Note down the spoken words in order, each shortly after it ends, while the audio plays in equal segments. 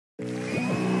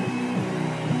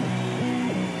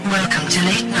Welcome to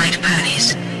Late Night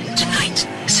Ponies. Tonight,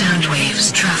 sound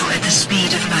waves travel at the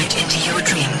speed of light into your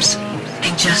dreams.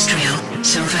 Injustrial,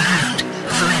 Silverhound,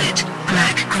 Vylet,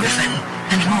 Black Griffin,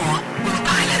 and more will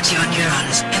pilot your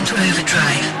neurons into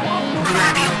overdrive.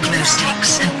 Grab your glow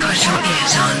sticks and put your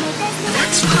ears on.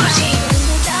 Let's party.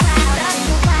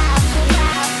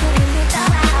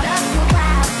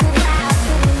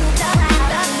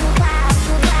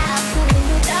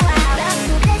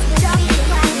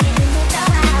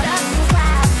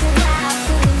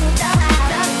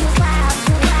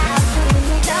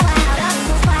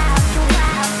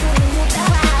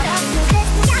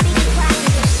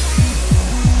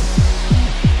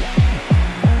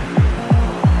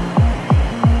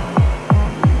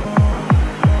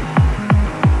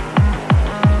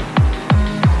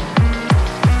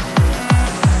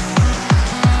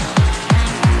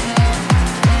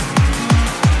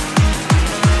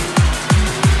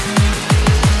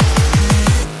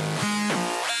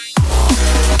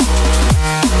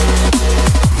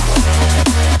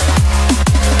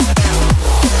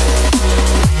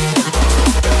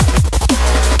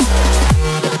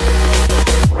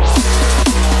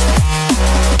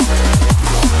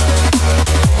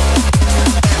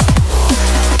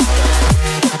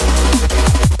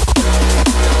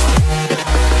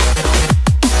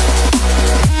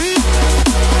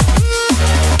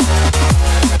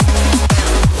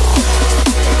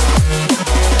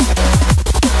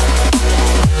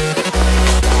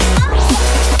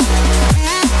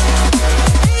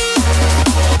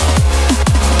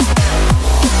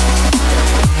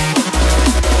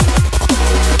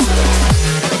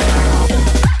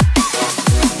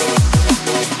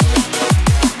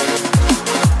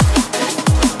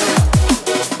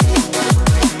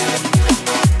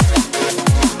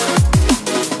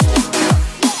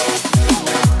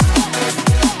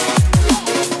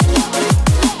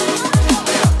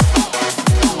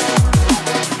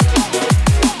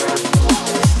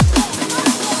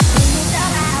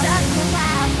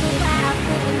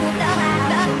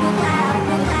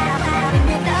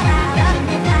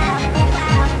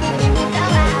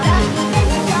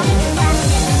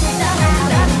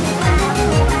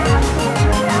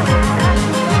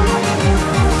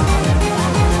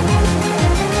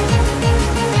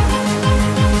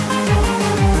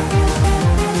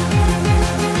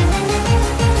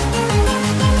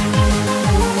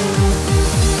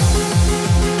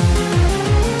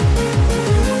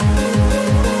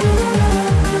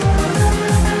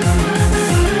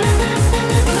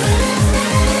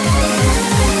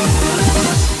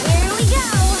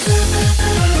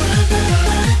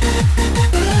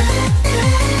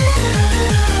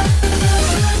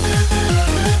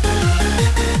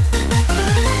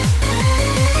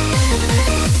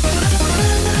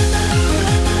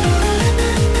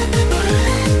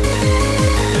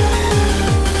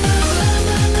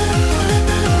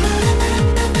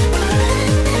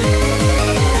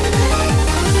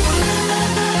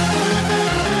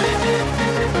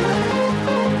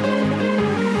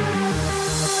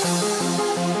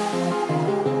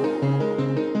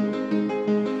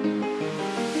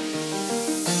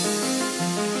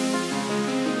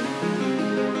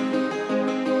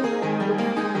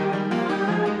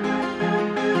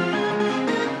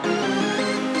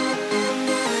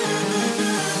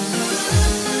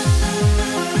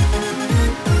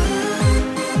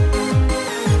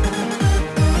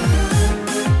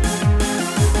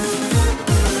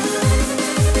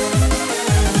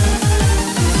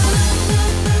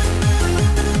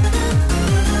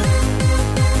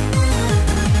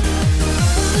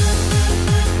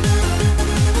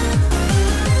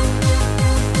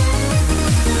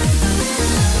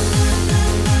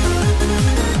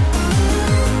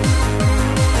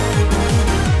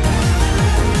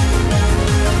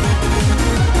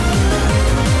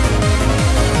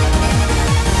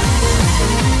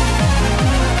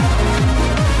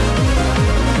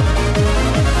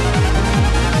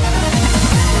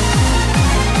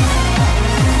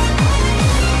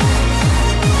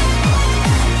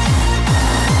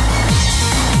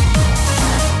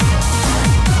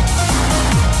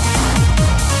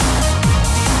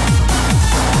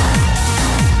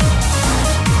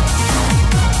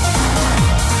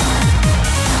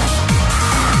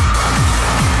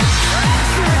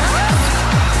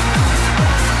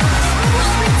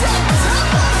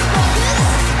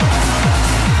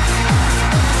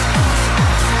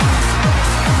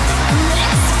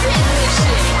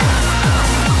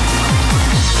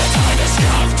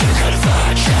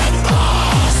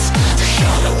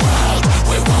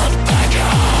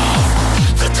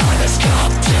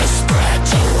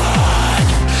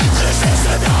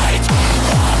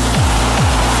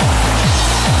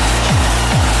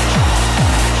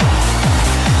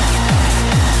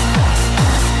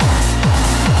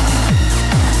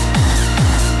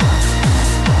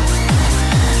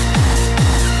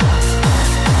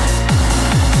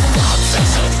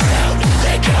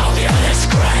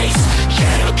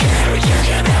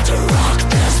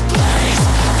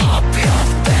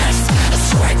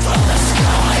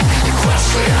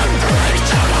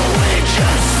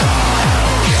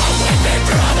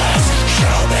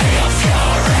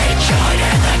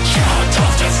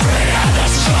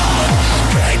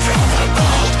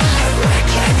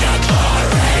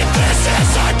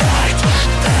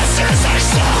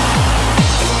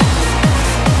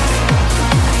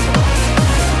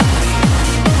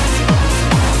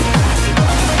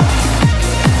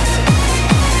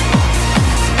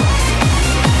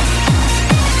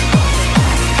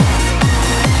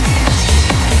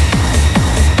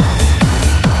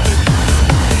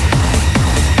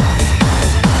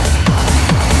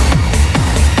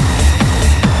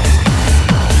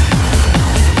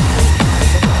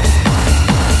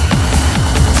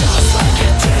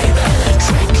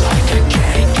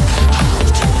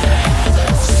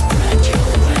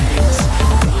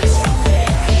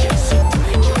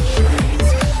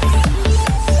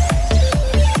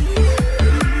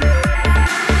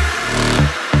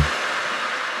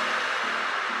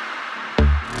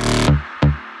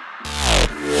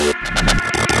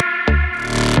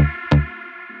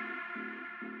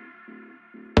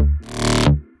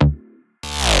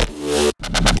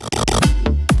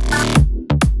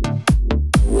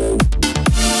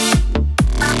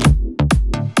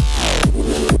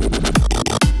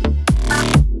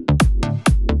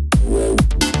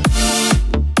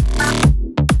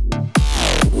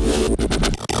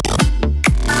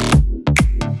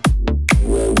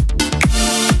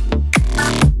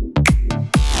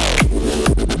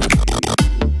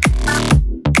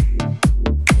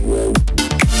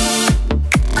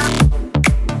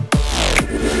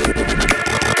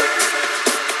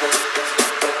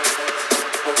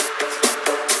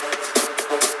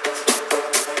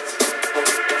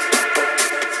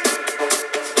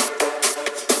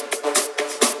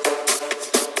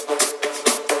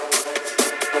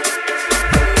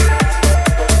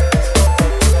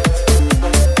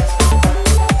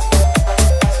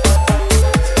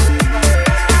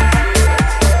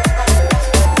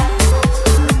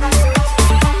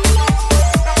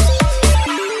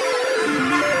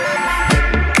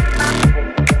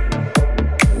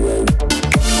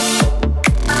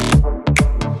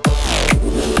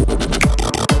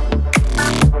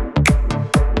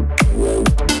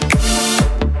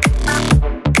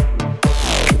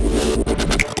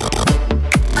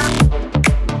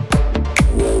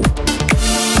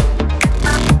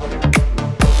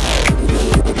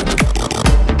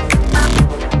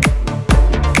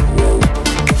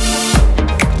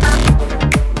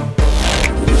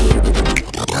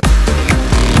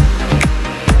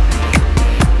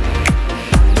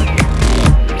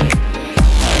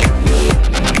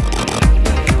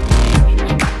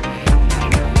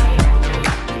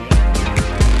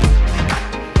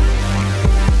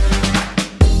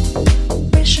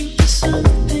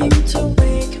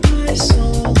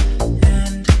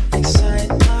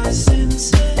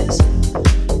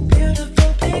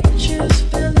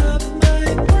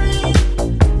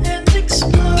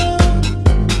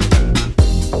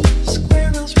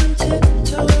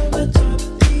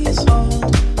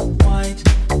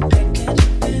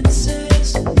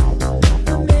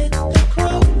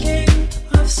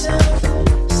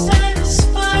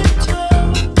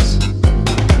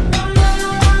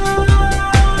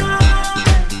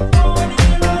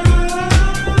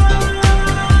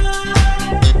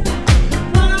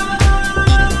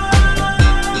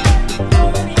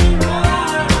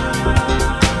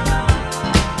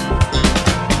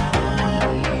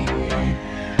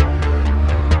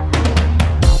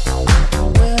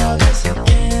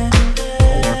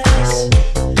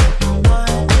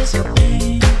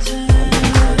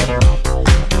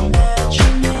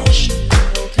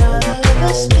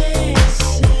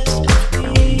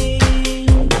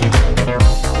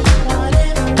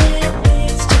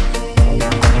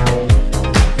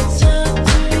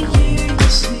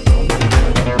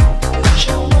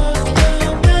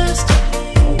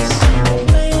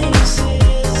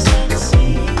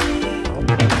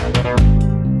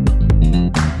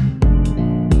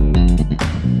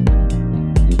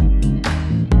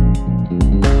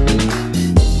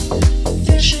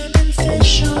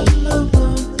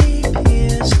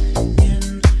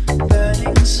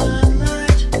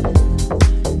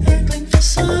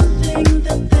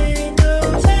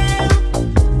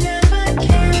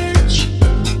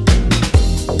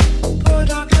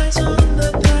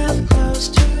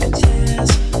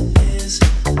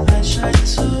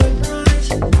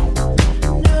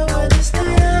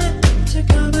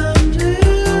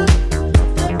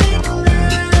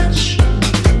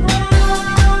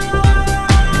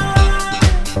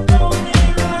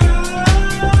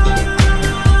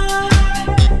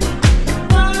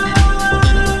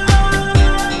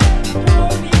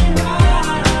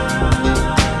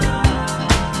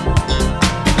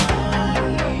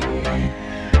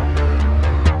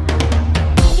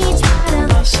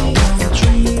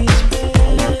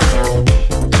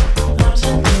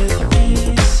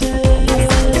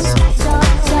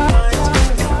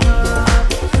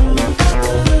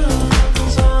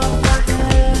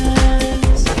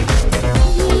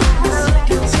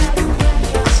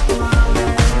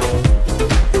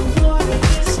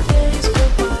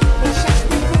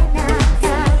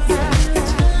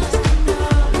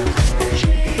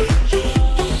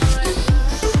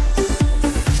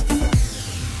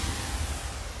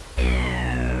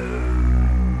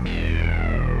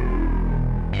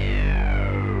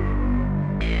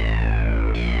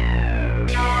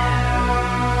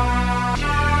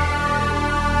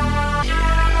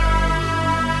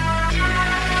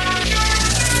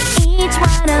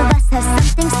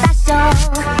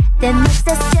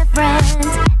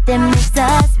 that makes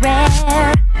us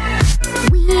rare.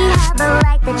 We have a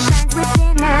light that shines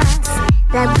within us,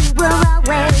 that we were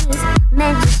always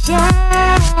meant to share.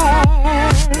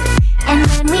 And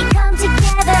when we come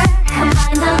together,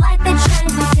 combine the light that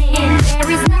shines within, there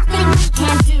is nothing we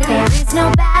can't do, there is no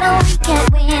battle we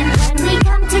can't win. When we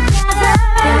come together,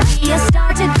 there'll be a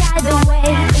star to guide the way,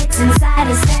 it's inside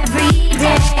us every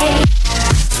day.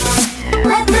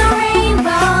 Let the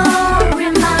rainbow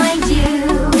remind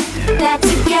you that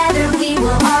together we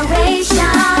will always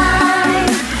shine.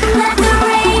 Let the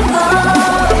rainbow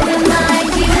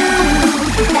remind you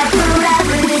that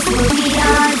forever this will be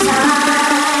our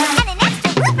time. And an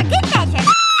extra blue for good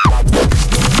measure.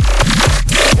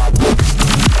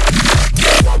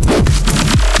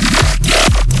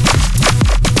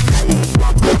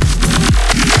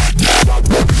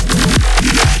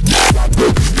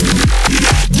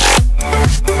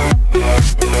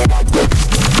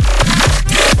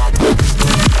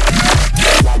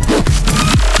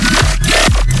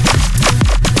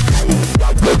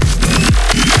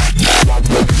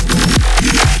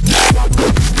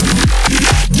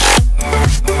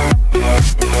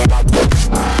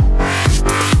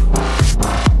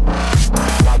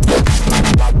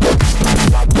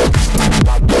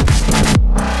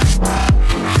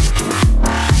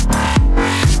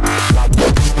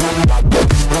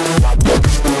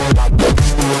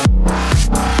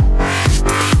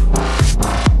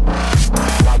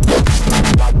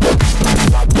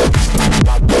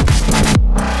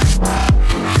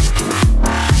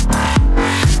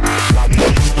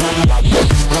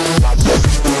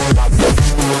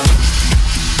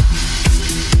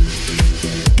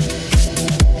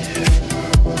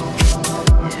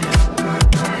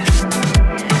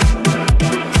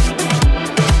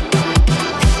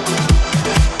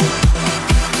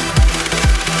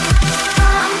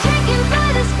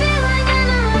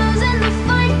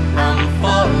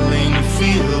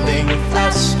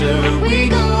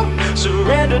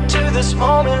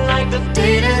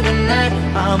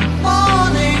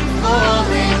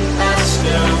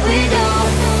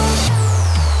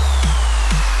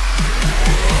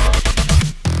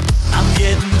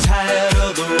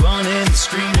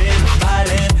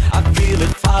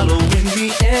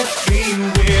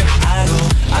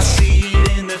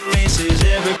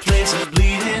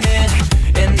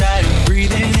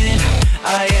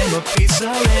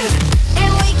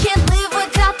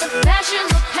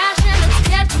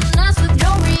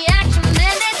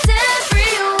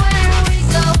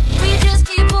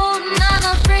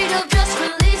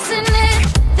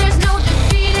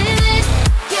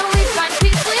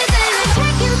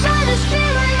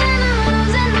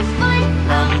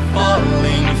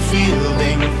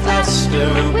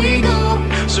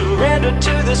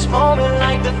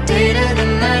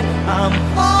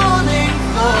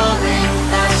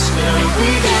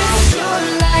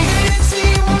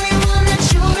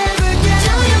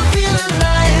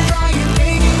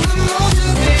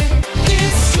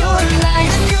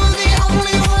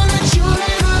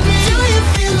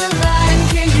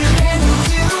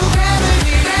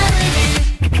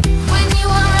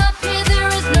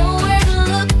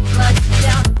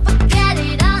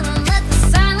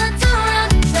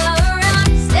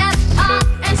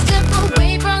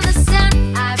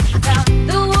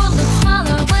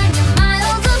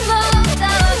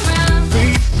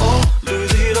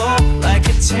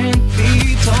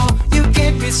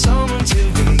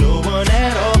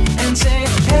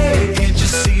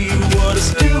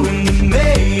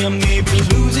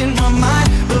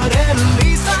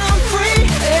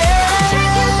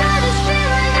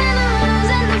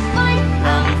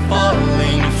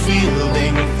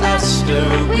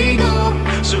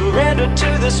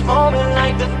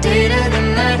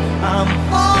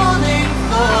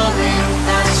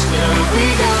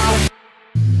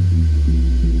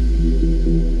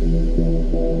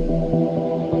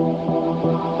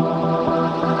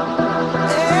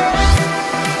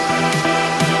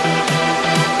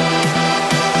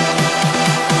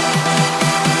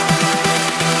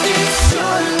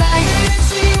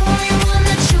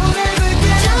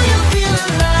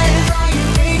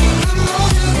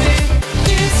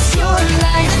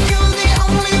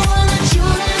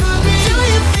 Do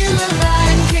you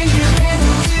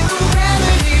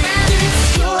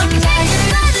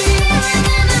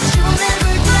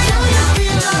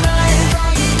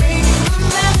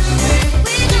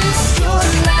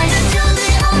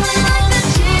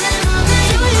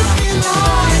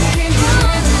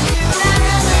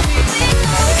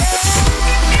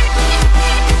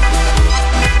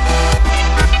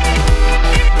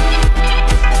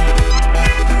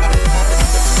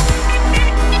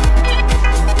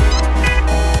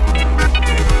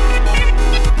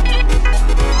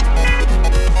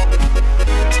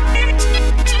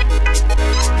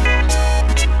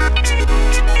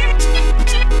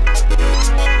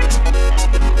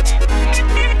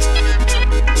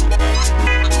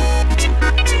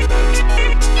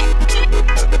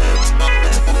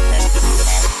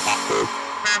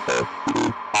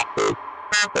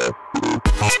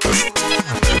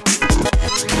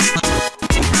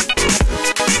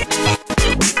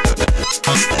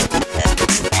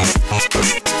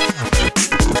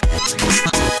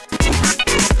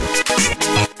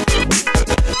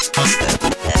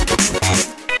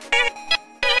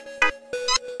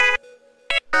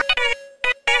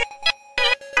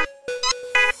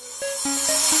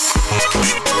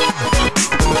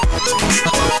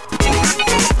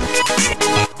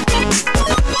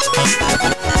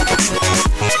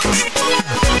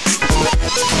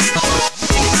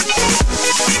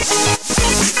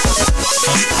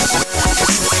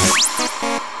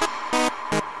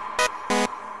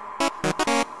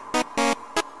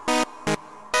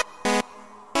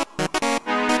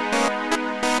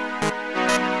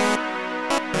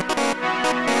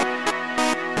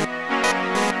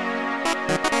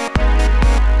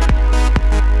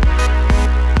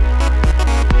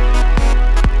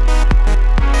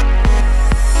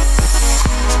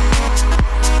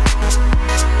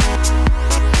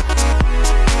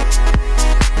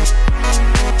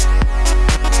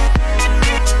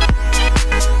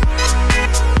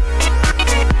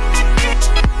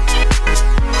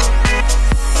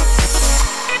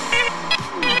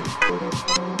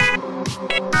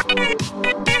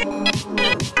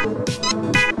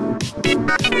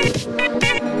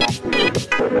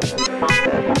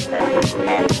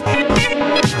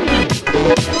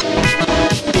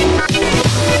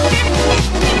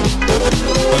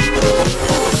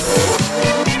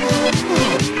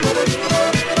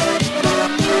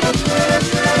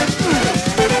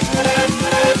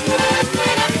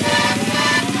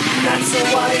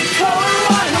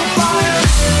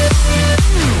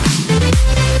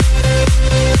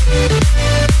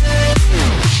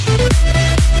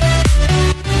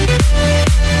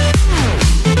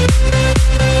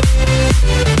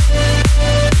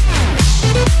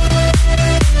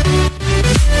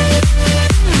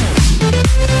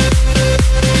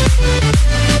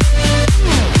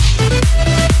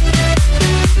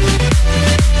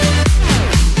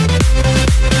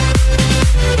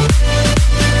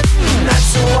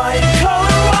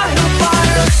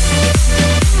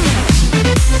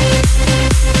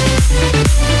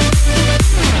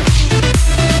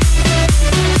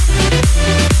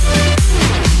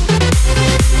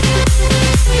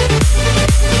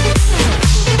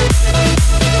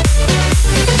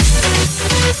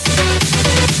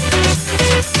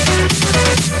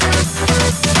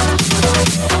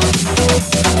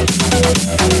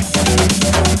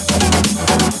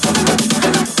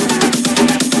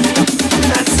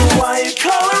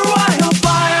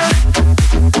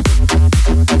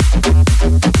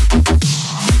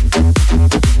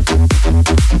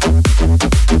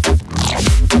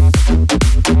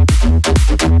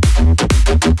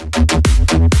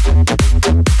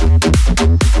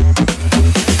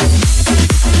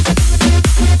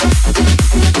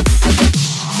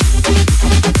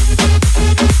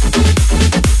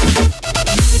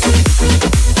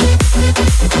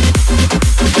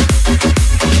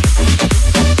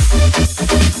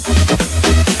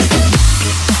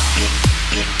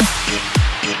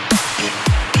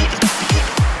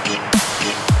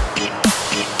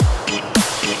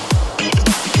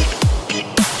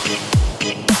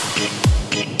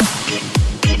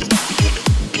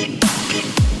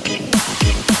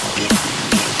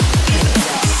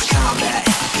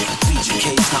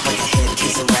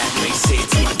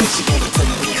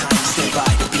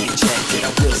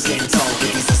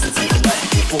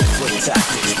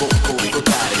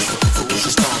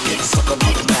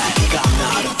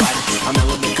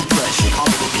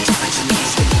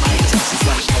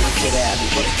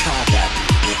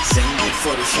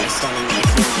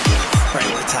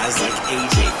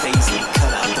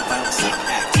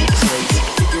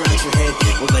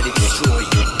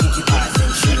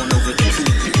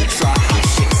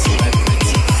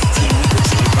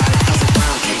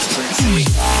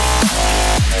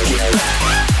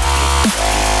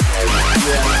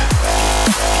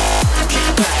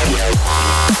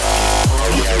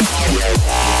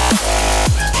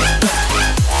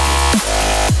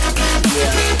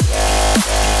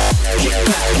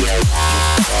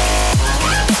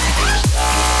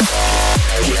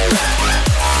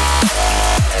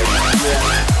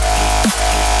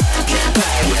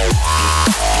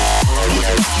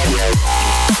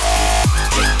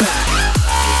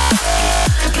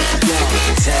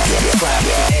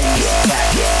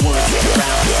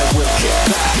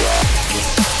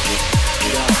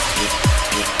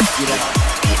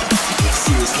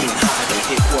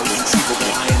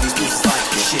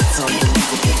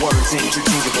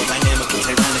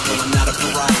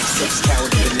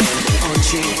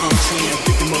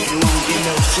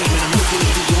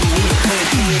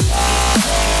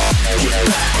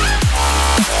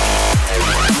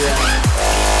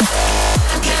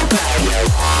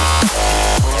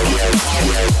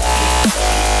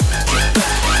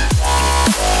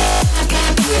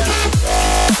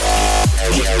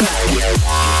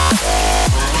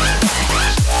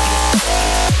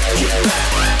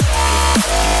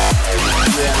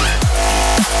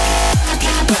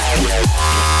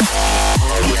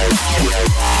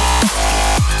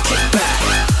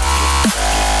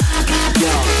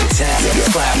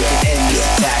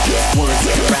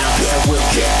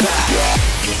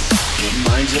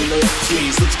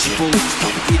dreams. Look at your bullies,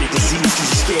 propagate a disease cause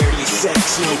you're scared of your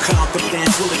sex. No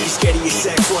confidence, well if you're scared of your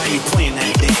sex, why are you playing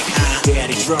that thing, huh?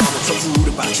 Daddy drama, talk rude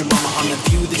about your mama. I'm the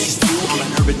view that you spew, I'm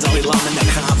an urban Dalai Lama.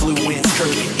 That confluence,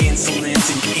 curving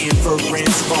insolence and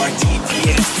inference of our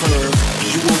DPS perv.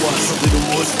 You owe us a little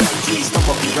more respect, please thump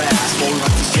up your ass. More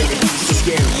like you're scared of these, so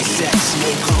scared of your sex. No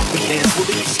confidence, well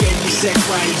if you're scared of your sex,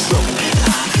 why are you struggling that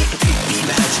high? People's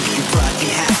magic, your pride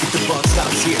can hack if the buck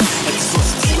stops here. At the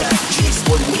source of this rap, you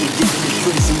exploited what we're giving in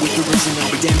prison with derision. I'll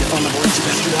be damned if I'm not let you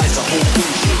bastardize the whole thing.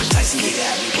 Tyson get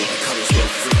at me, but the colors go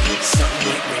free. Something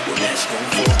like rainbow dash going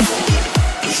for a moment.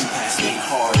 Pushing past me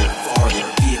harder, farther.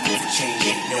 Vehicle for change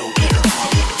ain't no better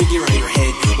armor. Figure out your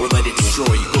head or let it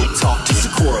destroy you. Go talk to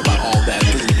Sakura about all that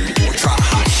voodoo. Or try to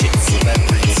hot shit with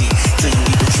celebrity. Till you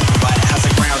leave the truth by the house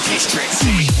like ground chase tricks.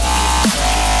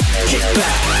 Kick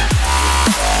back.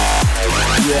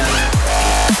 Yeah.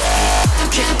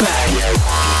 Kick back.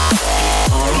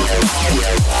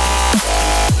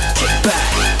 Kick back.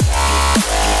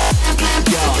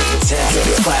 Yo, intense of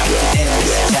this clap with an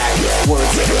endless attack.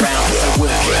 Words like around us, I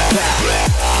will kick back.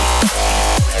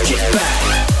 Kick back.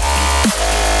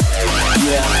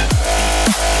 Yeah.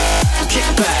 Kick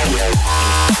back.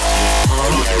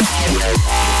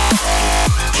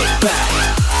 Kick back.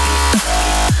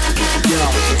 Yo,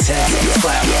 intense of this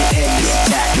clap with an endless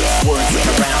attack. Words like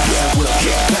around us, I will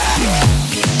kick back.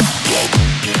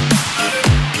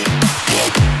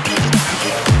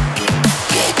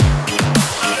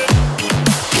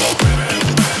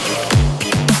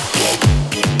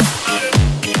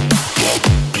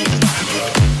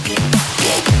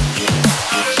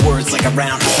 Words like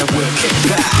around us, I will kick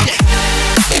back.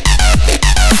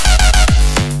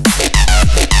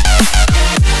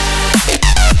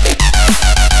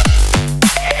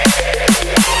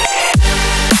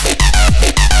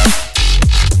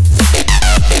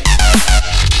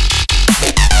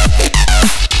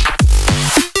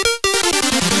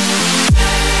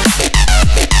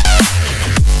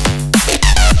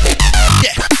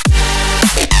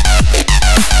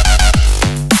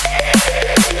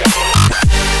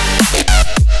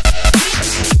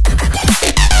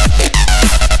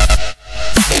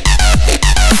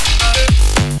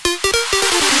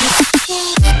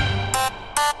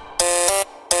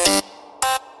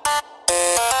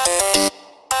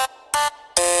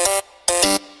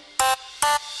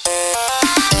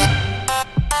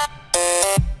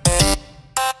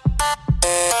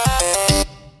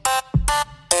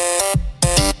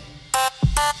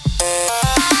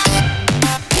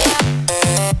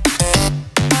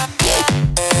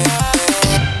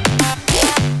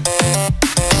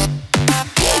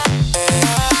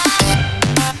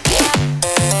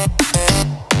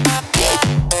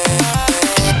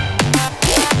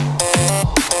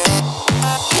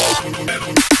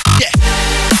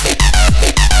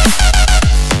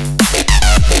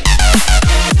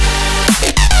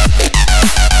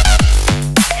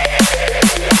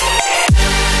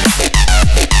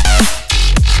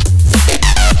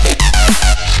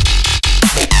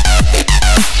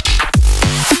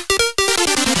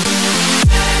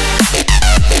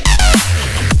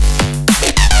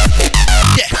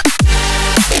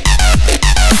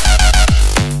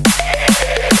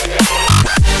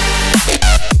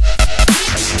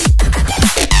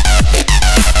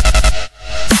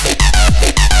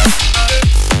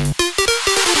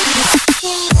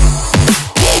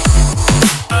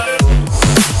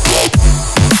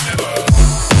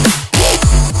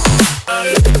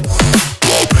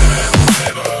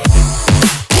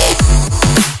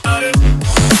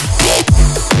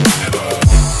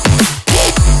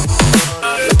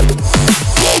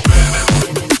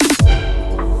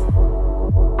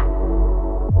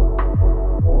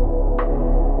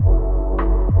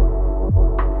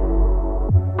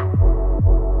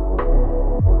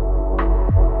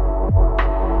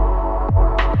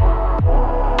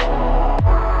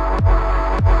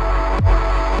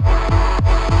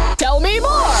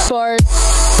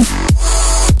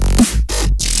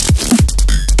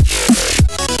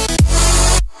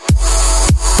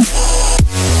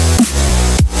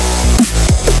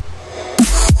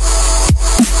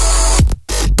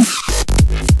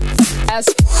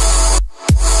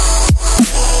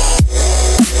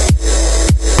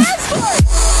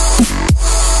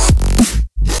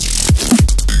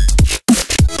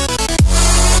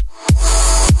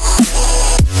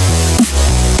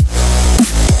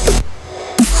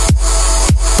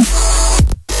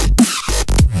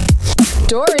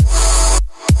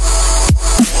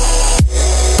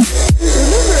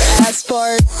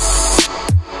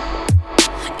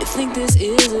 think this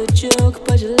is a joke,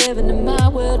 but you're living in my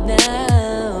world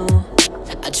now.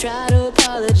 I try to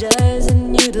apologize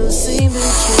and you don't seem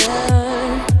to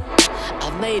care.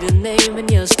 I've made a name and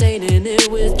you're staining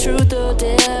it with truth or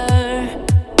dare.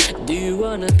 Do you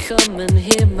wanna come and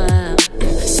hear my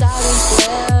silent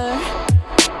prayer?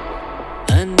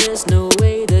 And there's no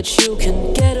way that you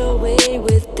can get away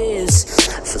with this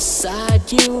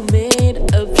facade you made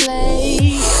a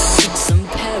play. Some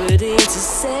parody to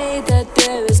say that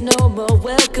there is no more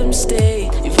welcome stay.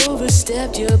 You've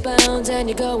overstepped your bounds and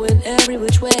you're going every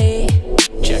which way.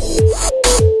 Check.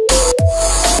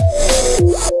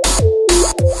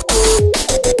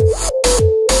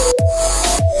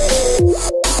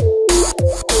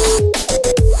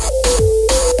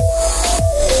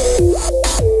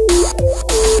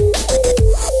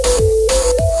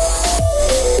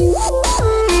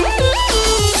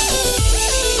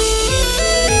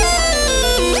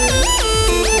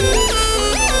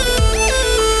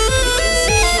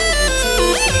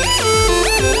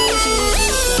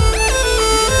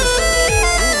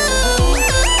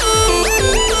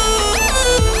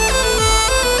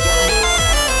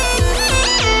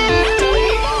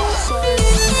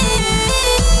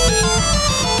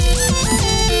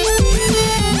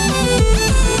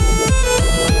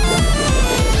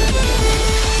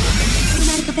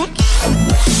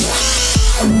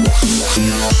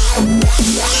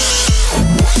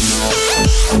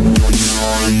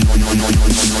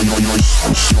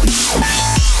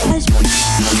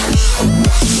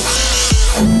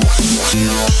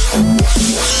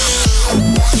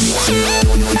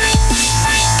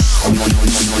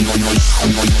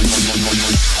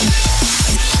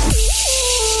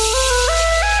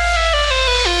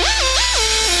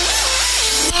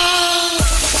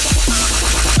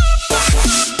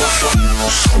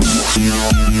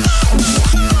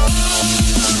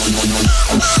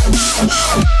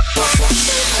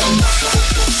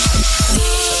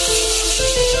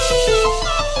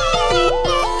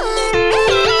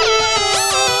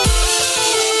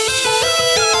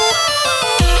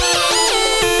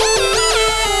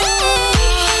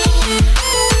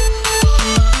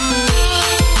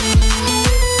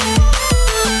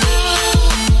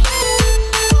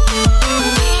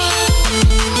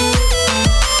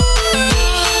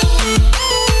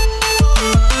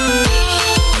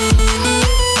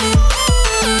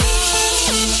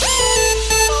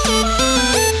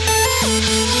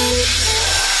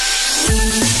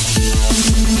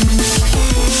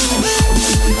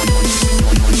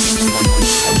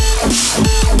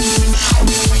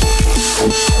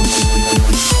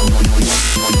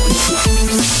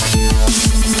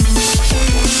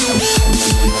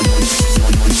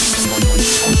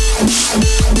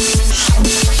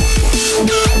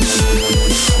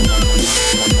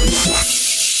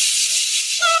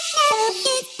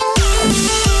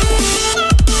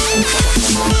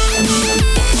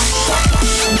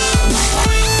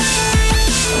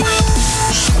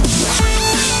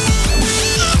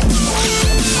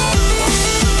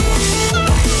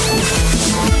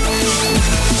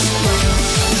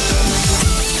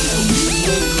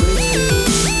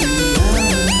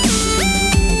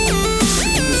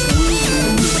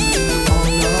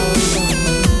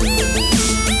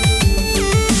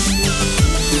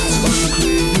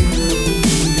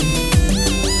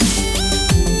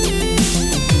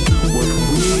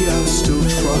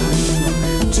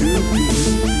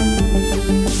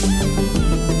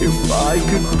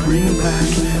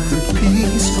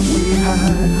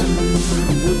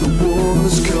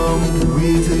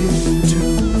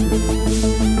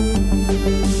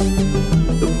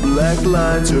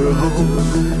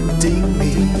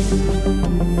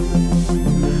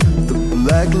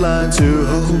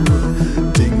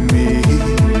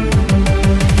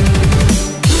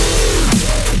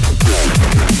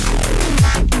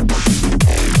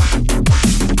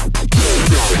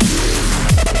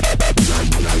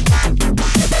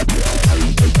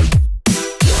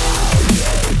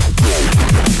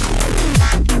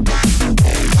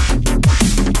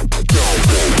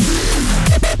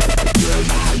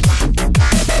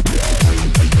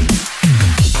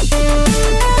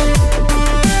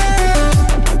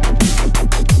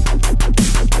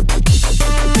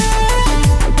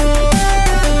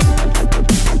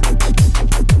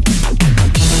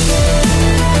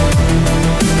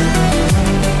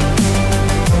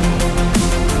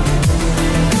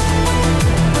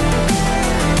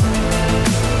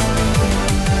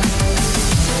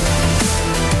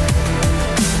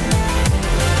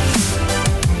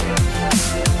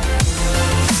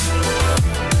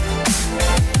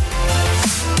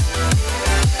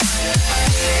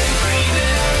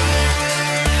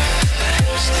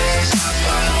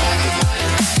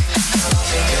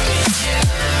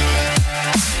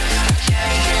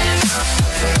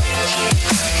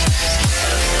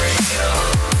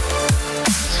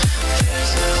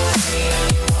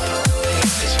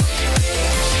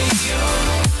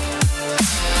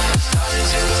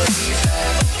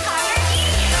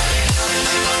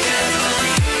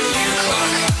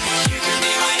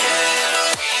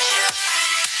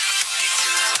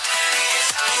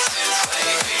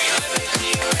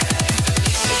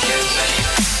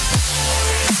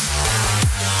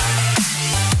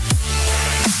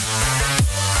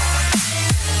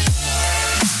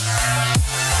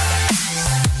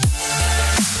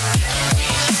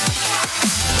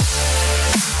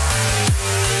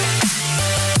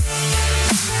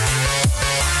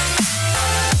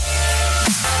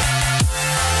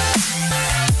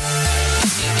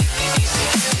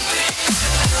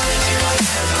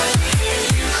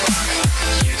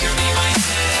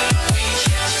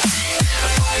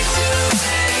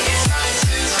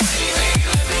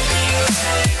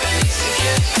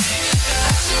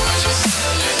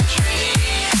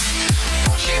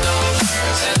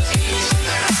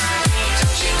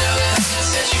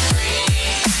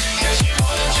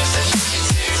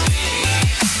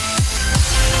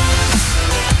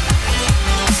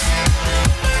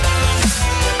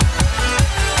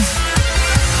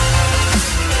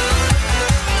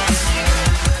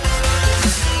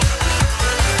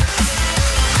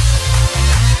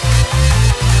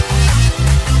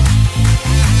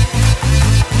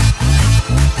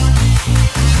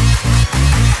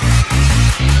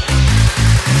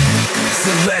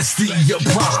 It's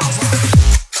the bomb.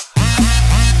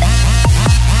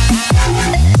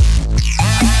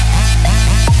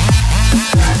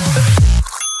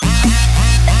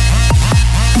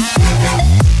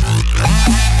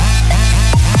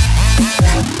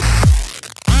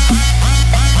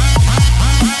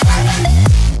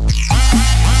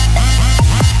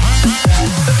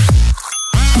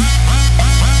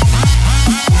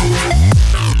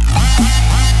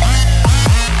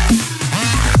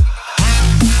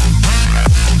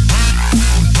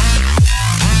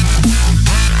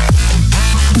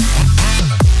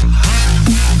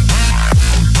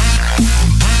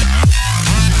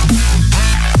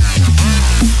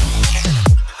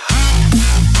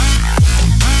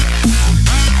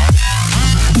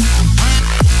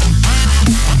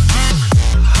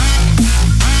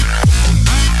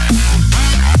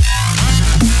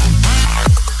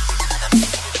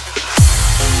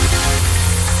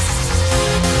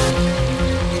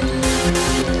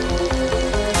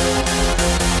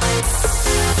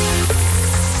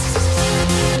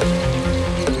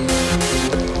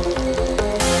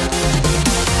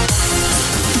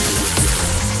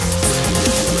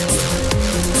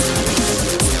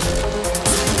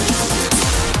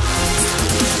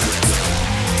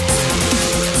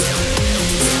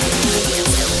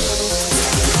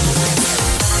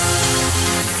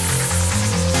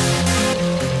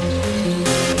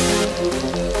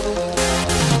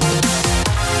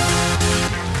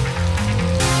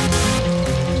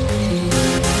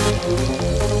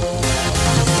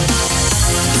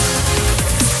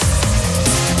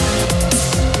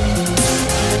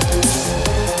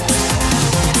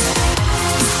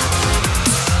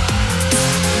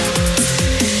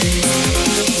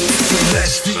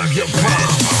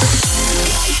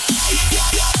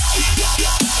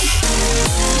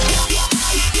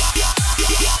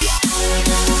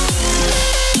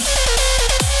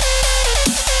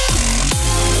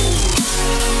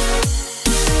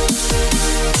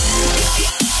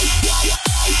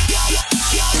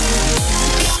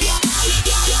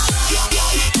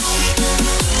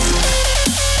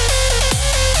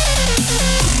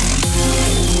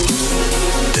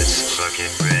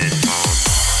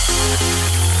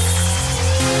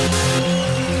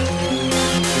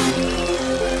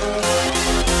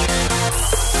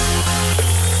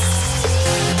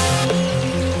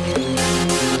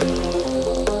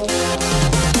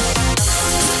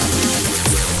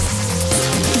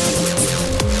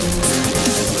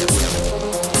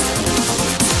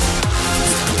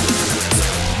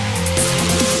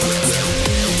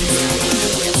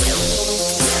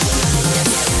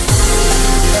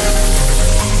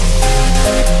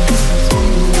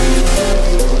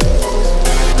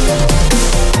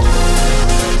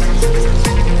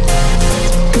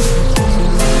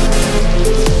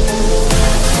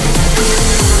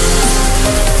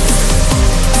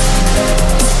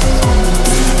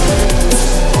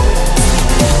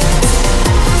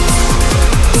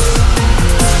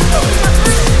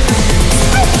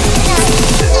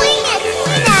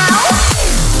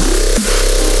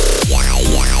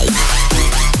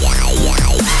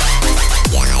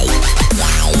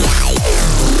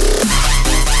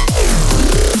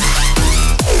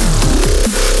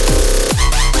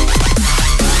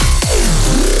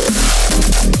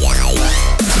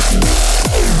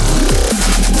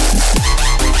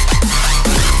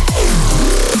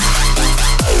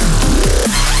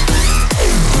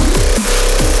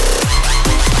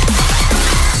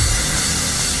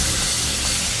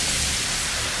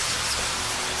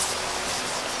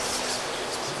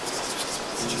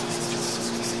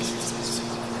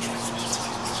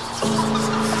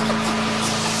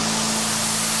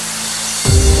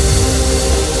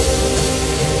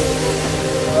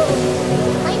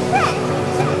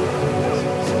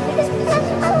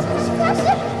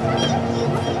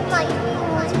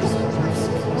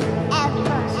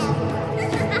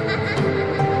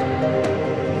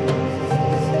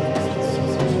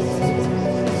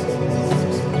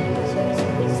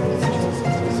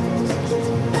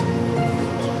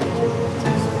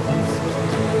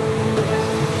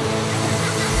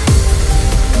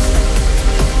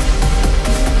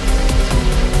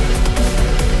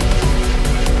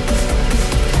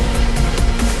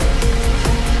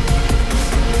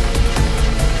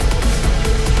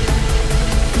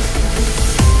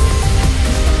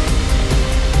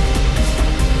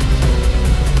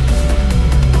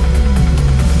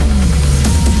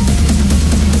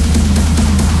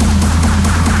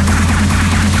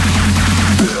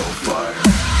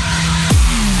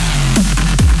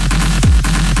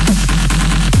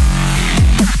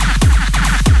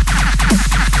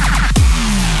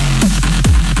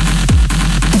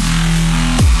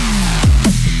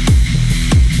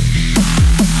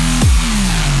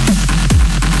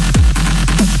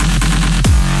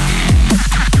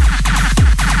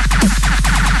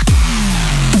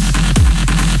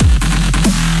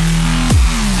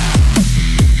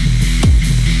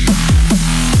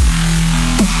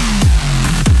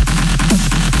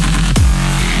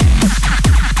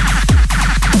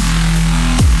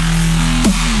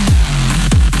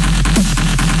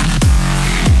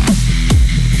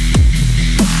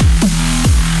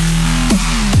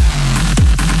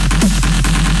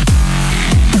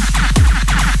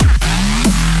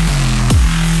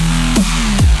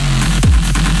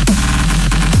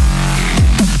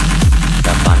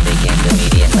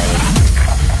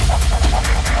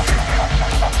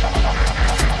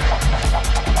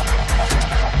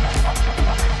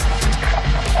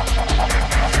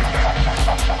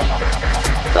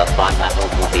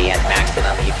 be at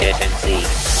maximum efficiency.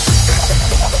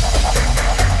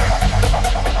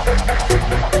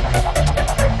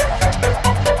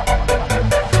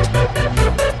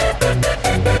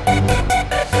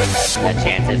 The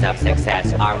chances of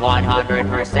success are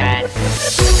 100%.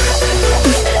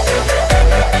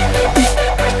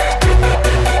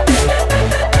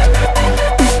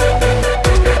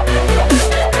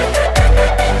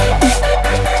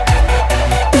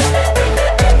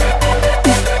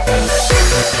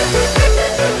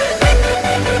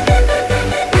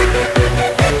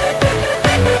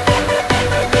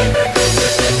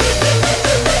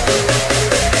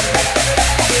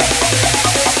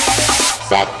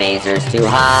 Set phasers to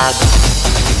hug.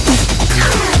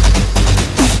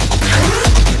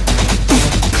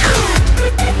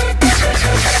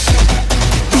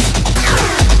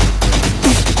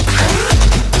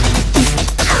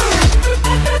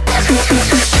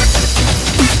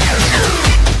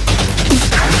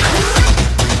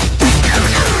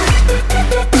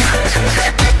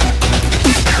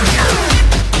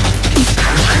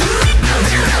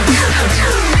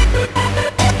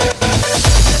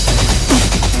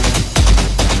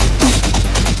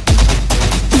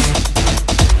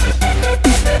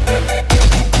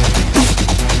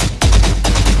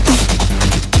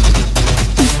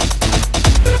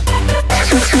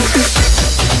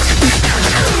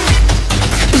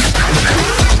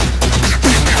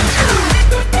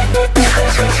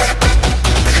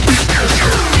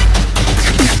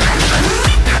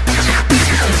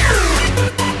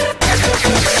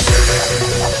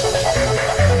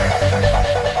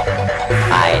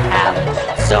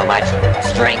 So much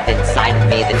strength inside of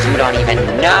me that you don't even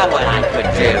know what I could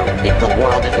do. If the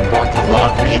world isn't going to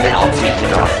love me, then I'll teach it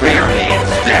to fear me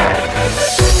instead.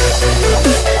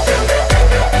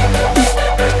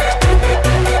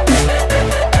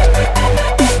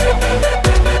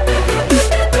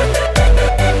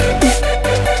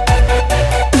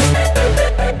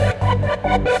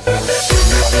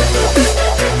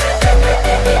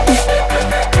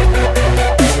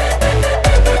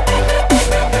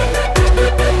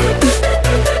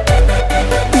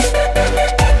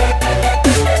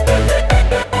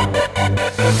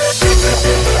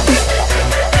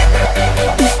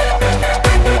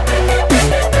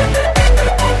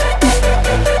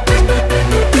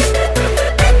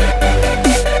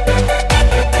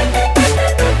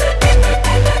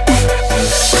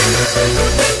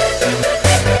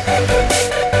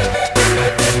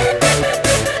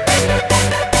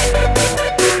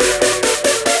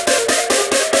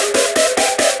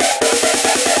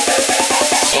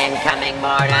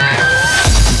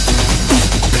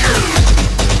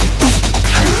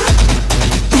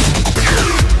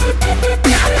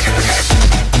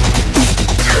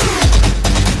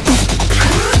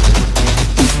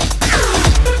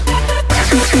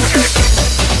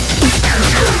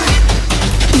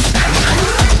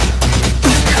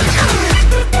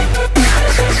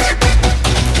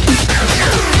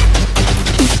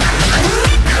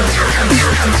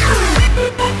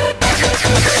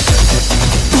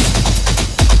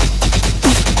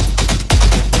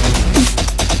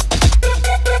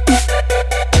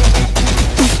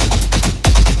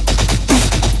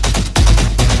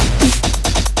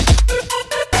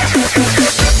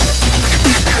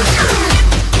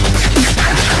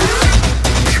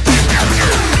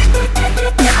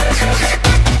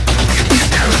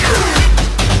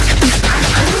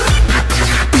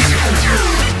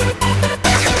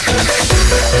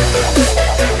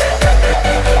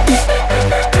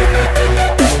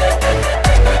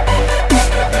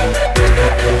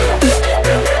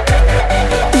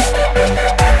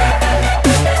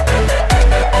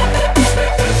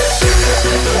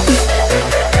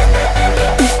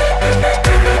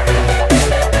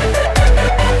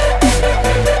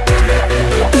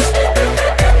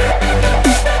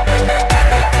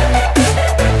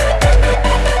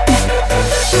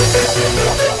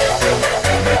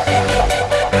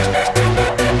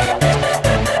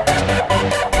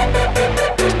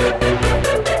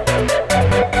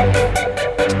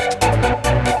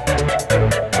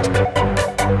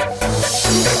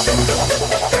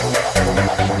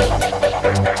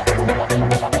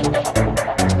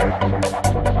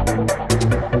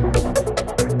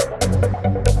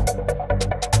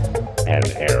 An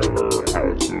error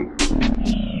has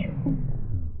occurred.